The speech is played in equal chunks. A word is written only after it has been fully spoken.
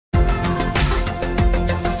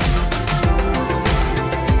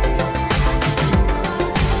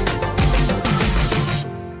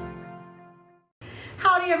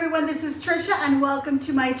everyone, this is Tricia and welcome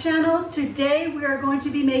to my channel. Today we are going to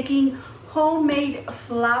be making homemade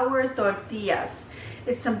flour tortillas.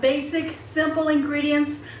 It's some basic, simple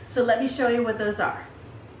ingredients, so let me show you what those are.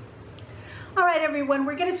 All right everyone,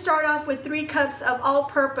 we're going to start off with 3 cups of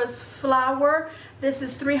all-purpose flour. This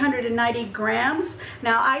is 390 grams.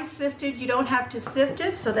 Now I sifted, you don't have to sift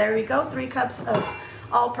it, so there we go, 3 cups of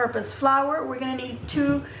all-purpose flour. We're going to need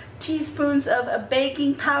 2 teaspoons of a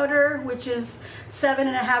baking powder, which is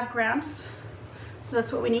 7.5 grams. So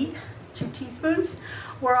that's what we need, 2 teaspoons.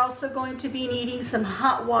 We're also going to be needing some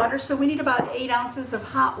hot water. So we need about 8 ounces of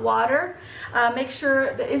hot water. Make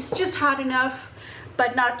sure that it's just hot enough,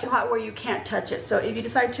 but not too hot where you can't touch it. So if you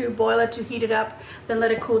decide to boil it, to heat it up, then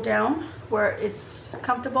let it cool down where it's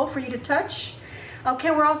comfortable for you to touch.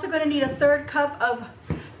 Okay, we're also going to need a 1/3 cup of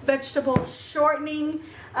vegetable shortening.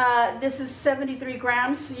 This is 73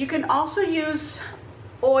 grams. You can also use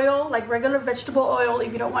oil, like regular vegetable oil,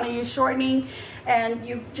 if you don't want to use shortening, and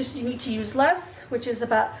you need to use less, which is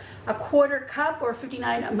about a 1/4 cup or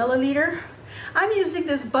 59 milliliter. I'm using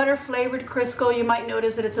this butter flavored Crisco. You might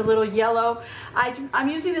notice that it's a little yellow. I'm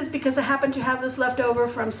using this because I happen to have this left over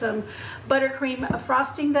from some buttercream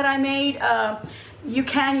frosting that I made. You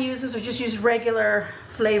can use this or just use regular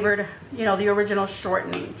flavored, you know, the original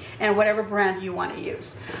shortening and whatever brand you want to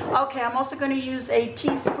use. Okay, I'm also going to use a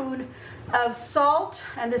teaspoon of salt,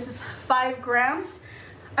 and this is 5 grams.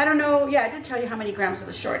 I don't know, yeah, I did tell you how many grams of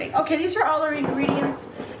the shortening. Okay, these are all our ingredients,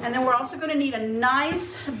 and then we're also going to need a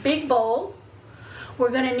nice big bowl.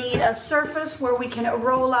 We're going to need a surface where we can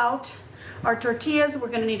roll out our tortillas. We're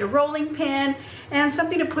going to need a rolling pin and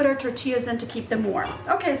something to put our tortillas in to keep them warm.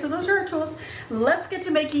 Okay, so those are our tools. Let's get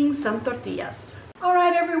to making some tortillas. All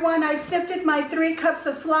right, everyone, I've sifted my 3 cups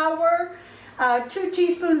of flour, 2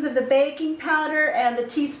 teaspoons of the baking powder, and the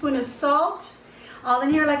teaspoon of salt. All in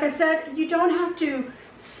here, like I said, you don't have to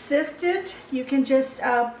sift it. You can just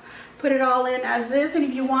put it all in as is, and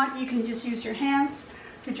if you want, you can just use your hands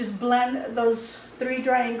to just blend those 3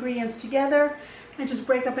 dry ingredients together and just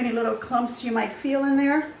break up any little clumps you might feel in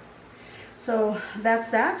there. So that's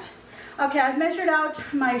that. Okay, I've measured out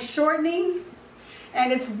my shortening,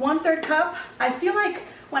 and it's 1/3 cup. I feel like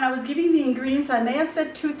when I was giving the ingredients, I may have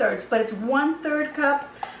said 2/3, but it's 1/3 cup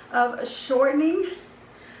of shortening.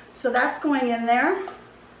 So that's going in there.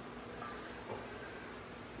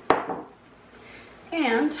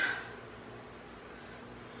 And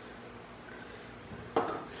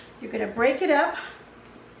you're going to break it up.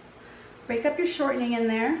 Break up your shortening in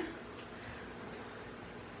there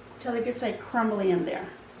until it gets like crumbly in there.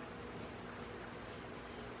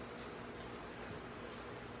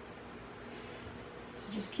 So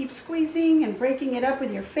just keep squeezing and breaking it up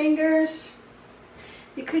with your fingers.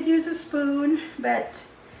 You could use a spoon, but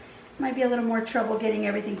it might be a little more trouble getting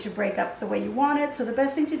everything to break up the way you want it. So the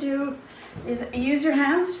best thing to do is use your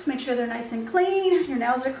hands. Make sure they're nice and clean. Your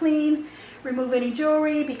nails are clean. Remove any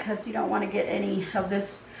jewelry because you don't want to get any of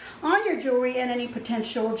this on your jewelry and any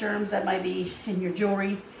potential germs that might be in your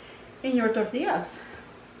jewelry in your tortillas.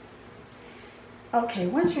 Okay,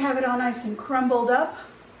 once you have it all nice and crumbled up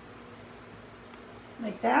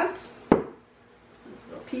like that, this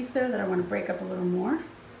little piece there that I want to break up a little more,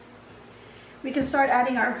 we can start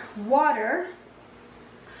adding our water.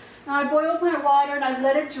 Now I boiled my water and I've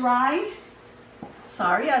let it dry.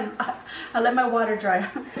 Sorry, I let my water dry.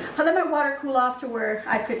 I let my water cool off to where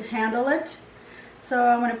I could handle it. So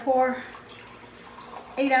I'm going to pour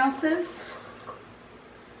 8 ounces.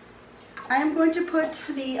 I am going to put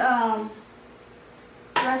the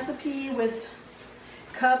recipe with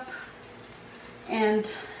cup and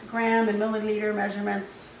gram and milliliter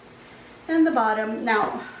measurements in the bottom.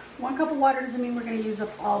 Now, 1 cup of water doesn't mean we're going to use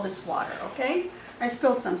up all this water, okay? I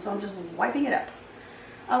spilled some, so I'm just wiping it up.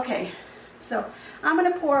 Okay, so I'm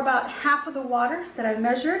going to pour about half of the water that I've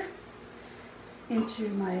measured into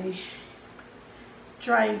my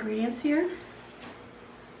dry ingredients here.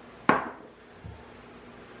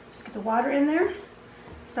 Just get the water in there.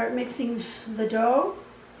 Start mixing the dough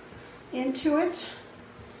into it.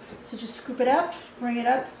 So just scoop it up, bring it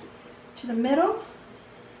up to the middle.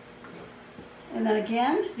 And then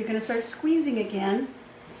again, you're going to start squeezing again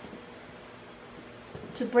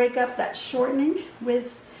to break up that shortening with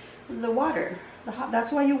the water.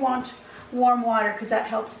 That's why you want warm water, because that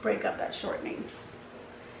helps break up that shortening.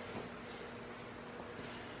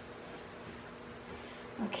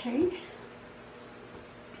 Okay.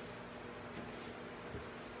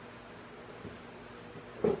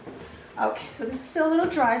 Okay, so this is still a little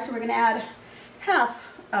dry, so we're going to add half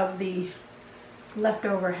of the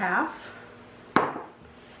leftover half.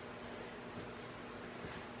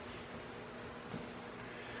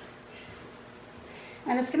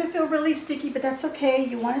 And it's gonna feel really sticky, but that's okay.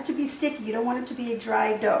 You want it to be sticky. You don't want it to be a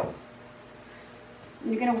dry dough.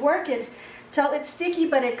 And you're gonna work it till it's sticky,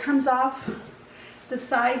 but it comes off the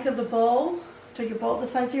sides of the bowl. So your bowl, the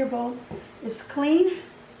sides of your bowl is clean.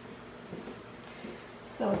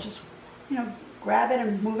 So just, you know, grab it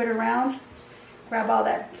and move it around. Grab all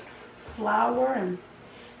that flour and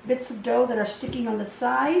bits of dough that are sticking on the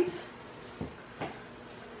sides.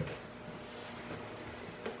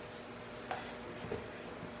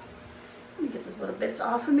 Let me get those little bits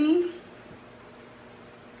off of me.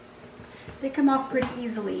 They come off pretty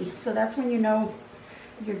easily, so that's when you know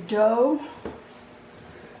your dough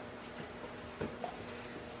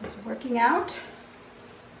is working out.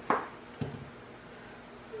 A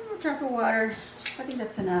little drop of water, I think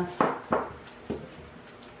that's enough.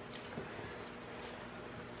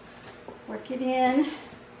 Work it in.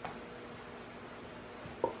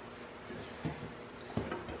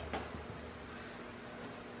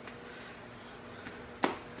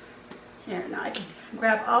 Here, now I can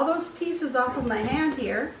grab all those pieces off of my hand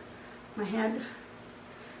here. My hand,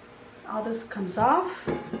 all this comes off.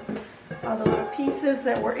 All the little pieces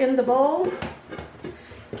that were in the bowl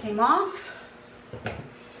came off.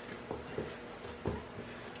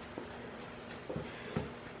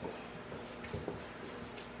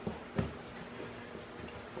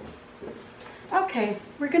 Okay,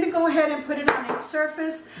 we're going to go ahead and put it on a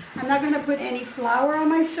surface. I'm not going to put any flour on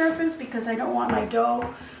my surface because I don't want my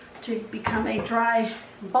dough to become a dry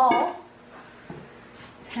ball.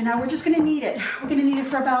 And now we're just going to knead it. We're going to knead it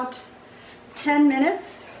for about 10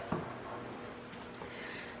 minutes.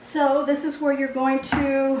 So this is where you're going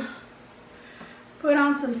to put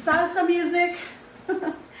on some salsa music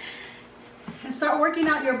and start working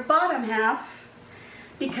out your bottom half,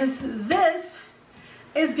 because this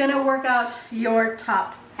is going to work out your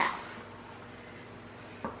top half.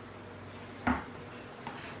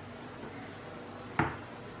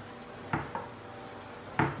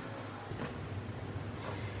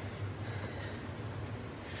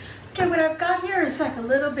 Okay, what I've got here is like a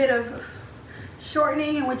little bit of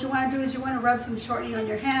shortening, and what you want to do is you want to rub some shortening on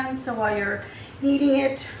your hands, so while you're kneading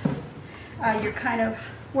it, you're kind of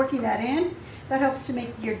working that in. That helps to make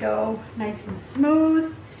your dough nice and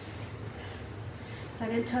smooth. So I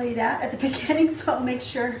didn't tell you that at the beginning, so I'll make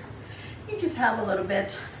sure you just have a little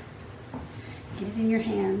bit. Get it in your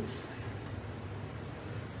hands.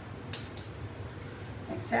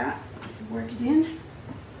 Like that. Just work it in.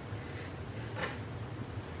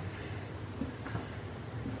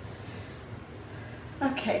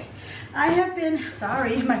 Okay, I have been,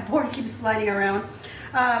 sorry, my board keeps sliding around.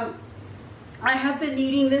 I have been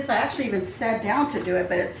kneading this. I actually even sat down to do it,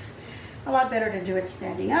 but it's a lot better to do it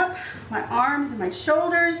standing up. My arms and my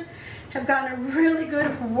shoulders have gotten a really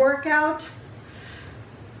good workout.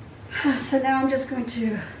 So now I'm just going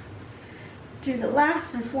to do the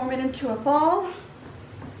last and form it into a ball.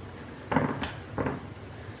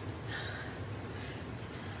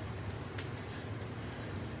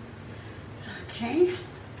 Okay.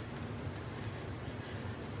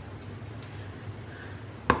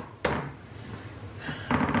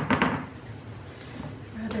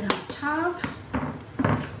 Rub it on top.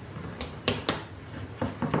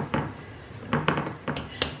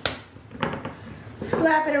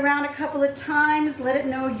 Slap it around a couple of times. Let it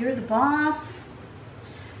know you're the boss.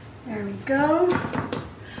 There we go.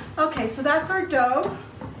 Okay, so that's our dough.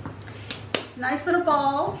 It's a nice little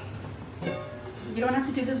ball. You don't have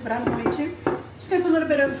to do this, but I'm going to. Just going to put a little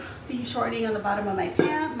bit of the shortening on the bottom of my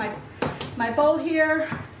pan, my bowl here,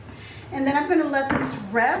 and then I'm going to let this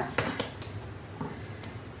rest.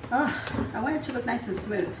 Oh, I want it to look nice and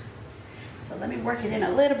smooth, so let me work it in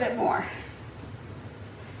a little bit more.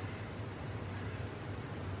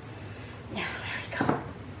 Yeah, there we go.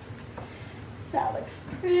 That looks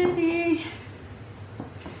pretty.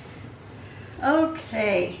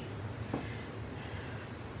 Okay.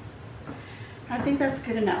 I think that's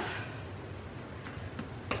good enough.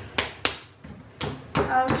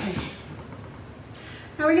 Okay.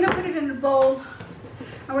 Now we're gonna put it in a bowl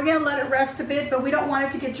and we're gonna let it rest a bit, but we don't want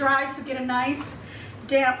it to get dry, so get a nice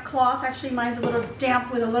damp cloth. Actually, mine's a little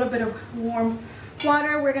damp with a little bit of warm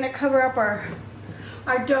water. We're gonna cover up our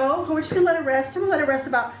dough. We're just gonna let it rest. I'm gonna let it rest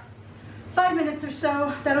about 5 minutes or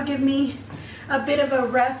so. That'll give me a bit of a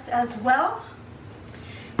rest as well.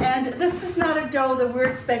 And this is not a dough that we're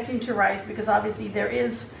expecting to rise, because obviously there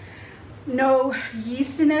is no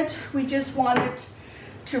yeast in it. We just want it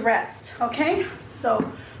to rest, okay? So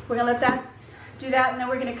we're gonna let that do that, and then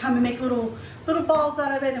we're gonna come and make little balls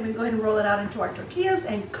out of it, and we can go ahead and roll it out into our tortillas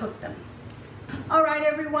and cook them. All right,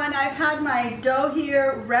 everyone, I've had my dough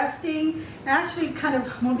here resting. I actually kind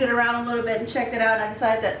of moved it around a little bit and checked it out. I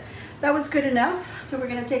decided that that was good enough. So we're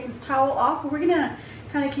gonna take this towel off, but we're gonna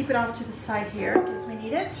kind of keep it off to the side here in case we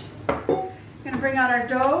need it. We're gonna bring out our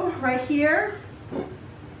dough right here.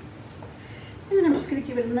 And I'm just gonna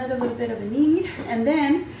give it another little bit of a knead. And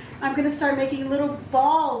then I'm gonna start making little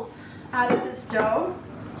balls out of this dough.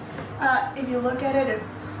 If you look at it,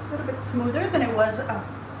 it's a little bit smoother than it was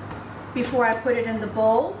before I put it in the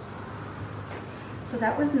bowl. So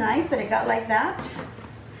that was nice that it got like that.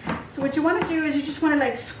 So what you want to do is you just want to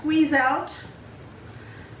like squeeze out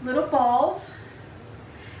little balls.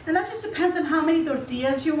 And that just depends on how many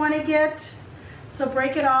tortillas you want to get. So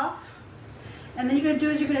break it off. And then you're going to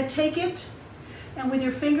do is you're going to take it, and with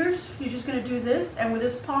your fingers, you're just going to do this. And with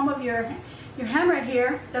this palm of your hand right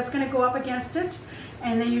here, that's going to go up against it.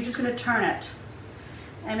 And then you're just going to turn it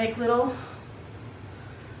and make little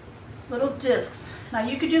discs. Now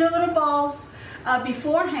you could do the little balls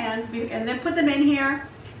beforehand and then put them in here,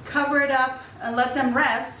 cover it up, and let them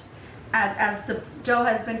rest as the dough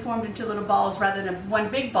has been formed into little balls rather than one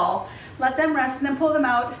big ball. Let them rest and then pull them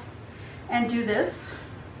out and do this.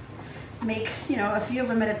 Make, you know, a few of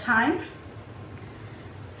them at a time.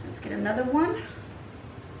 Let's get another one.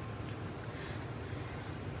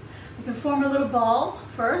 You can form a little ball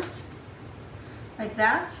first, like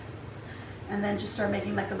that. And then just start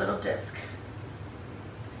making like a little disc,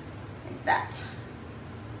 like that.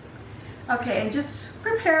 Okay, and just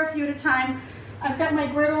prepare a few at a time. I've got my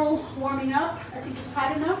griddle warming up. I think it's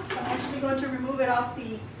hot enough. I'm actually going to remove it off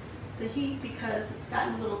the heat because it's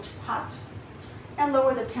gotten a little too hot, and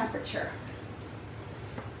lower the temperature.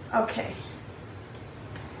 Okay,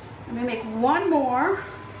 I'm gonna make one more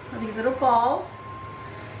of these little balls.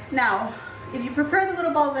 Now, if you prepare the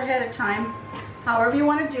little balls ahead of time, however you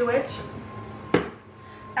want to do it,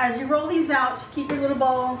 as you roll these out, keep your little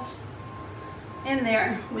ball in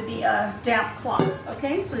there with the damp cloth,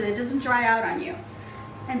 okay? So that it doesn't dry out on you.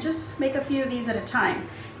 And just make a few of these at a time.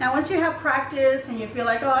 Now once you have practice and you feel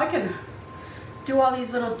like, oh, I can do all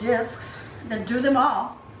these little discs, then do them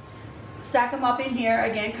all. Stack them up in here,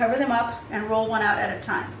 again, cover them up, and roll one out at a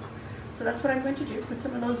time. So that's what I'm going to do, put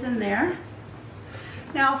some of those in there.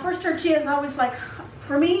 Now, first tortilla is always like,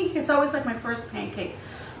 for me, it's always like my first pancake.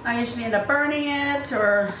 I usually end up burning it,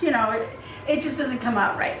 or, you know, it just doesn't come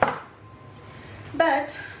out right.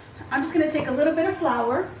 But I'm just going to take a little bit of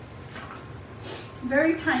flour,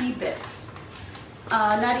 very tiny bit,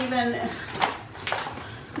 not even,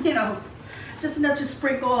 you know, just enough to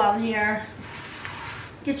sprinkle on here.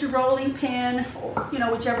 Get your rolling pin, or, you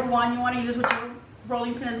know, whichever one you want to use, whichever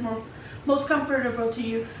rolling pin is most comfortable to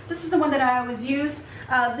you. This is the one that I always use.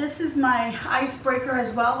 This is my icebreaker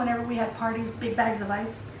as well. Whenever we had parties, big bags of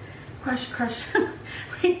ice. Crush, crush.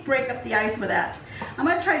 We break up the ice with that. I'm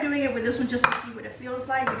going to try doing it with this one just to see what it feels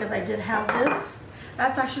like, because I did have this.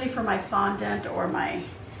 That's actually for my fondant or my,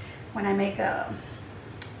 when I make a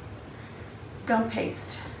gum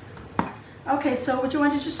paste. Okay, so what you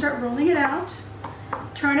want is just start rolling it out.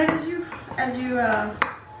 Turn it as you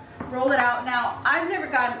roll it out. Now, I've never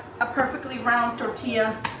gotten a perfectly round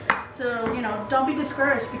tortilla, so, you know, don't be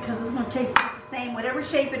discouraged, because this one tastes just the same, whatever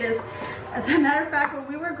shape it is. As a matter of fact, when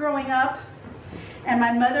we were growing up and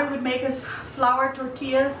my mother would make us flour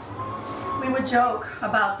tortillas, we would joke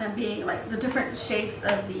about them being like the different shapes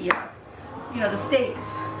of the, you know, the steaks.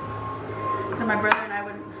 So my brother and I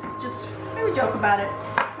we would joke about it.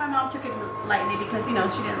 My mom took it lightly because, you know,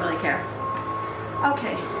 she didn't really care.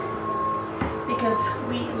 Okay, because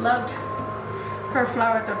we loved her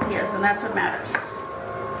flour tortillas, and that's what matters.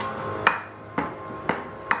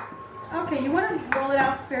 Okay, you want to roll it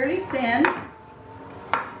out fairly thin.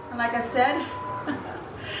 And like I said,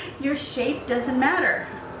 your shape doesn't matter.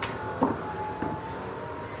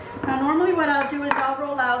 Now normally what I'll do is I'll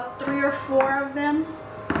roll out 3 or 4 of them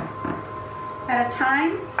at a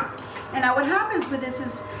time. And now what happens with this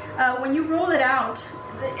is when you roll it out,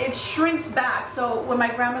 it shrinks back. So what my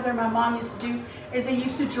grandmother and my mom used to do is they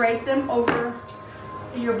used to drape them over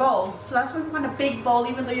your bowl. So that's why you want a big bowl,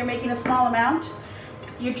 even though you're making a small amount.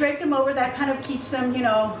 You drape them over, that kind of keeps them, you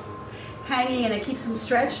know, hanging, and it keeps them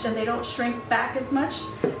stretched and they don't shrink back as much.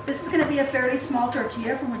 This is going to be a fairly small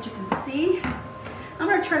tortilla from what you can see. I'm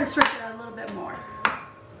going to try to stretch it out a little bit more.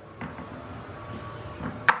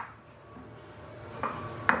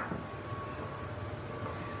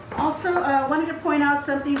 Also, I wanted to point out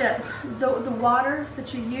something, that the water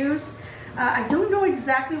that you use, I don't know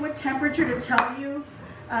exactly what temperature to tell you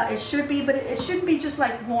it should be, but it shouldn't be just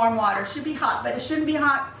like warm water. It should be hot, but it shouldn't be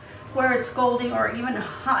hot where it's scalding or even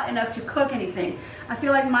hot enough to cook anything. I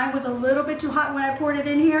feel like mine was a little bit too hot when I poured it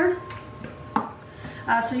in here.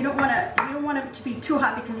 So you don't want it to be too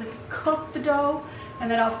hot because it can cook the dough, and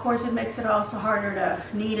then of course it makes it also harder to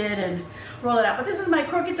knead it and roll it out. But this is my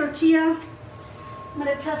crooked tortilla. I'm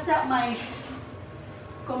gonna test out my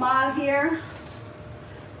comal here,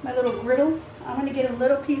 my little griddle. I'm gonna get a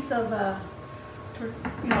little piece of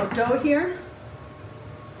dough here.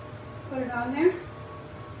 Put it on there.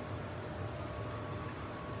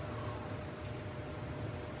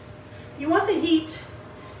 You want the heat,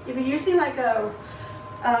 if you're using like a,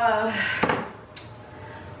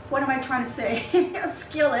 what am I trying to say? A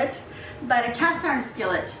skillet, but a cast iron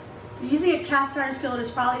skillet. Using a cast iron skillet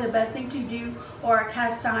is probably the best thing to do, or a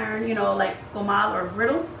cast iron, you know, like comal or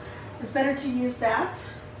griddle. It's better to use that.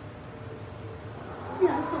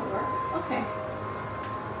 Yeah, this will work. Okay.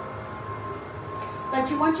 But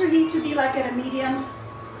you want your heat to be like at a medium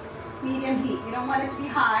heat. You don't want it to be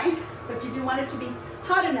high, but you do want it to be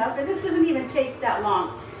hot enough. And this doesn't even take that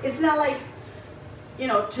long. It's not like, you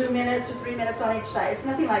know, 2 minutes or 3 minutes on each side. It's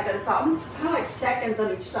nothing like that. It's almost kind of like seconds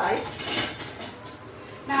on each side.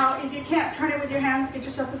 Now, if you can't turn it with your hands, get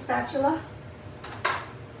yourself a spatula.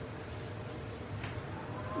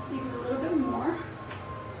 Let's leave it a little bit more.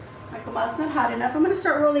 My comal's not hot enough. I'm going to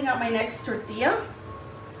start rolling out my next tortilla.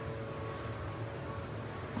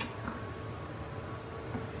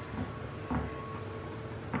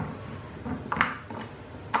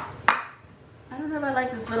 I don't know if I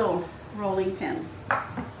like this little rolling pin.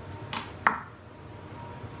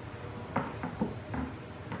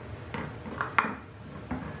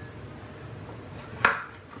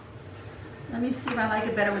 Let me see if I like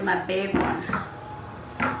it better with my big one.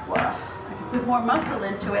 Well, I can put more muscle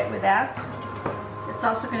into it with that. It's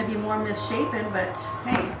also going to be more misshapen, but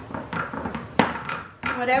hey,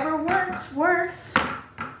 whatever works, works.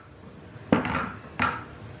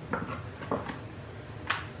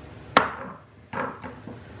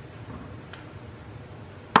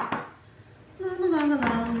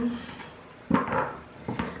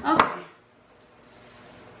 Okay,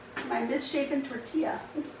 my misshapen tortilla.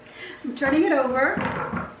 I'm turning it over.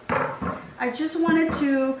 I just wanted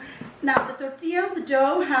to, now the tortilla, the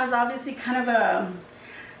dough has obviously kind of a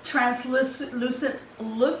translucent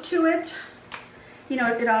look to it. You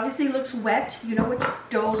know, it obviously looks wet. You know what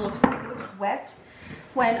dough looks like, it looks wet.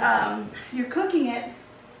 When you're cooking it,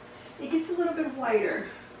 it gets a little bit whiter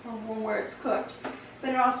from where it's cooked, but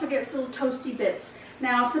it also gets little toasty bits.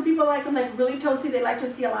 Now, some people like them like really toasty. They like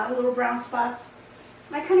to see a lot of little brown spots.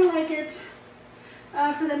 I kind of like it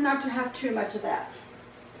for them not to have too much of that.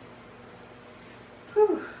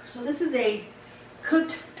 Whew. So this is a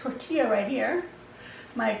cooked tortilla right here.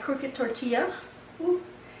 My crooked tortilla. Ooh,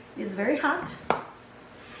 is very hot.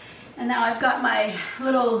 And now I've got my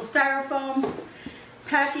little styrofoam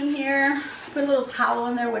packing here. Put a little towel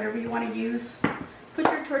in there, whatever you want to use. Put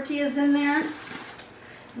your tortillas in there.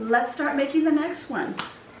 Let's start making the next one.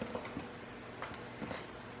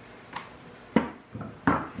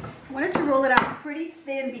 I wanted to roll it out pretty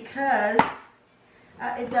thin because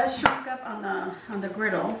it does shrink up on the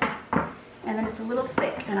griddle, and then it's a little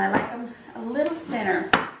thick, and I like them a little thinner.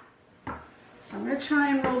 So I'm going to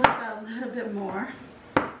try and roll this out a little bit more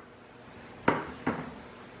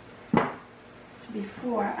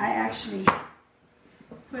before I actually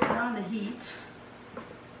put it on the heat.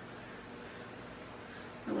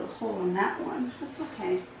 A little hole in that one. That's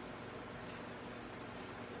okay.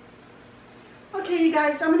 Okay, you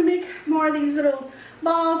guys, I'm going to make more of these little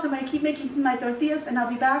balls. I'm going to keep making my tortillas, and I'll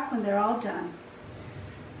be back when they're all done.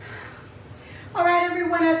 All right,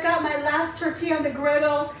 everyone, I've got my last tortilla on the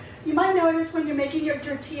griddle. You might notice when you're making your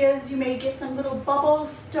tortillas, you may get some little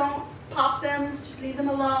bubbles. Don't pop them. Just leave them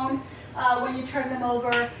alone. When you turn them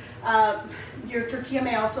over, your tortilla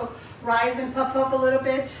may also rise and puff up a little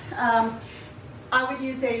bit. I would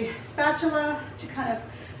use a spatula to kind of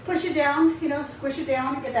push it down, you know, squish it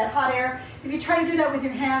down and get that hot air. If you try to do that with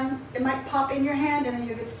your hand, it might pop in your hand, and then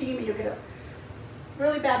you'll get steam and you'll get a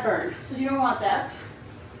really bad burn. So you don't want that.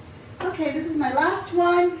 Okay, this is my last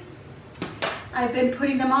one. I've been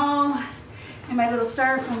putting them all in my little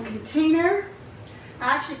styrofoam container.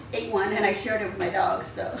 I actually ate one and I shared it with my dog,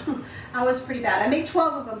 so I was pretty bad. I made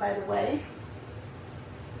 12 of them, by the way.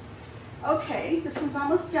 Okay, this one's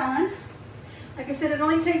almost done. Like I said, it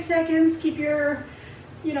only takes seconds. Keep your,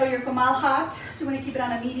 you know, your comal hot. So you want to keep it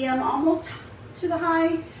on a medium, almost to the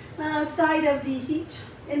high side of the heat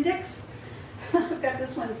index. I've got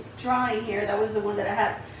this one drying here. That was the one that I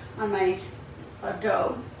had on my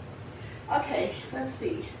dough. Okay, let's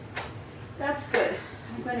see. That's good.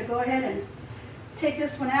 I'm going to go ahead and take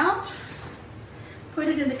this one out, put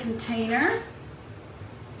it in the container.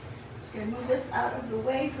 Just going to move this out of the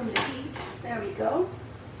way from the heat. There we go.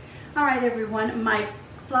 All right, everyone, my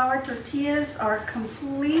flour tortillas are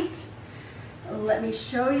complete. Let me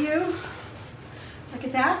show you. Look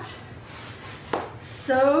at that.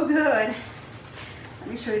 So good. Let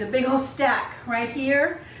me show you the big old stack right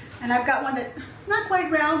here. And I've got one that not quite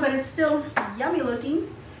round, but it's still yummy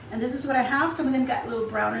looking. And this is what I have. Some of them got a little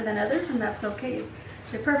browner than others, and that's okay.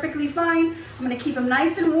 They're perfectly fine. I'm gonna keep them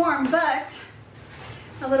nice and warm, but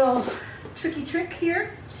a little tricky trick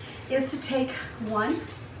here is to take one,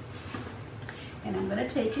 and I'm gonna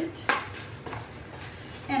take it,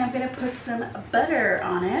 and I'm gonna put some butter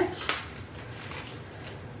on it.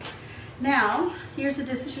 Now, here's a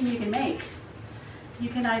decision you can make. You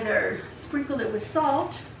can either sprinkle it with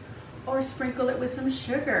salt, or sprinkle it with some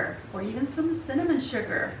sugar, or even some cinnamon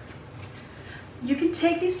sugar. You can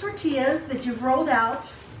take these tortillas that you've rolled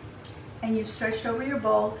out and you've stretched over your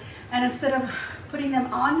bowl, and instead of putting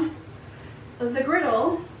them on the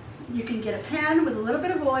griddle, you can get a pan with a little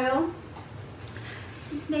bit of oil,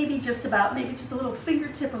 maybe just a little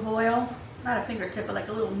fingertip of oil, not a fingertip, but like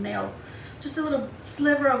a little nail, just a little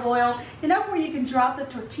sliver of oil, enough where you can drop the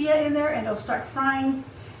tortilla in there and it'll start frying.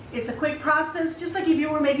 It's a quick process, just like if you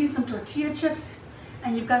were making some tortilla chips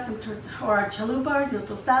and you've got or a chalupa, or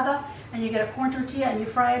tostada, and you get a corn tortilla and you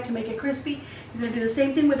fry it to make it crispy. You're gonna do the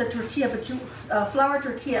same thing with a tortilla, but flour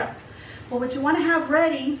tortilla. But what you wanna have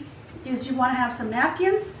ready is you wanna have some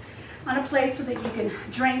napkins on a plate so that you can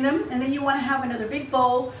drain them, and then you wanna have another big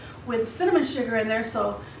bowl with cinnamon sugar in there,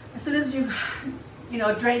 so as soon as you've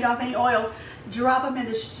drained off any oil, drop them in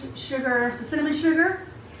the cinnamon sugar,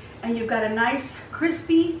 and you've got a nice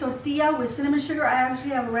crispy tortilla with cinnamon sugar. I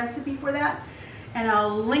actually have a recipe for that, and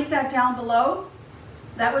I'll link that down below.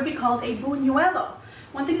 That would be called a buñuelo.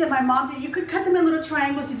 One thing that my mom did, you could cut them in little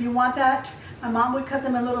triangles if you want that. My mom would cut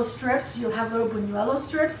them in little strips. You'll have little buñuelo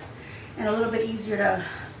strips, and a little bit easier to,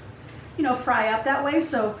 fry up that way.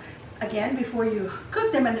 So again, before you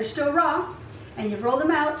cook them and they're still raw, and you've rolled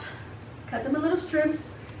them out, cut them in little strips,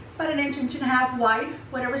 about an inch, inch and a half wide,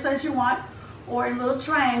 whatever size you want, or in little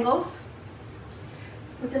triangles.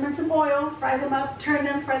 Put them in some oil, fry them up, turn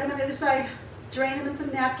them, fry them on the other side, drain them in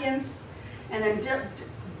some napkins, and then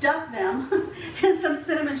duck them in some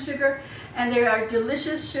cinnamon sugar, and they are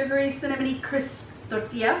delicious, sugary, cinnamony, crisp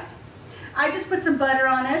tortillas. I just put some butter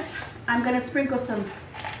on it. I'm gonna sprinkle some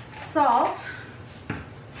salt,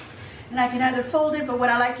 and I can either fold it, but what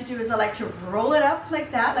I like to do is I like to roll it up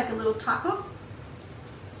like that, like a little taco.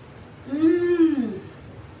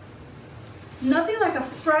 Nothing like a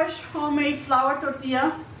fresh homemade flour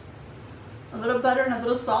tortilla, a little butter and a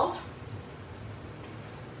little salt.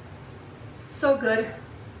 So good.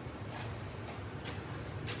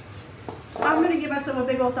 I'm gonna give myself a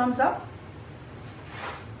big old thumbs up.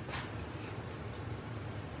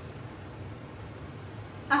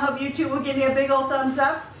 I hope you too will give me a big old thumbs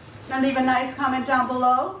up and leave a nice comment down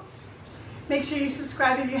below. Make sure you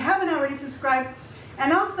subscribe if you haven't already subscribed,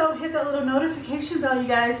 and also hit that little notification bell, you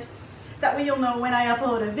guys. That way you'll know when I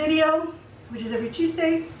upload a video, which is every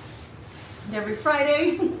Tuesday and every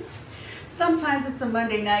Friday. Sometimes it's a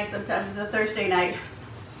Monday night, sometimes it's a Thursday night.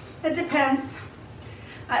 It depends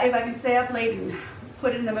if I can stay up late and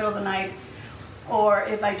put it in the middle of the night, or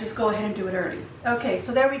if I just go ahead and do it early. Okay,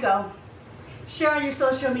 so there we go. Share on your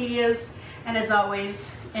social medias, and as always,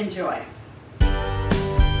 enjoy.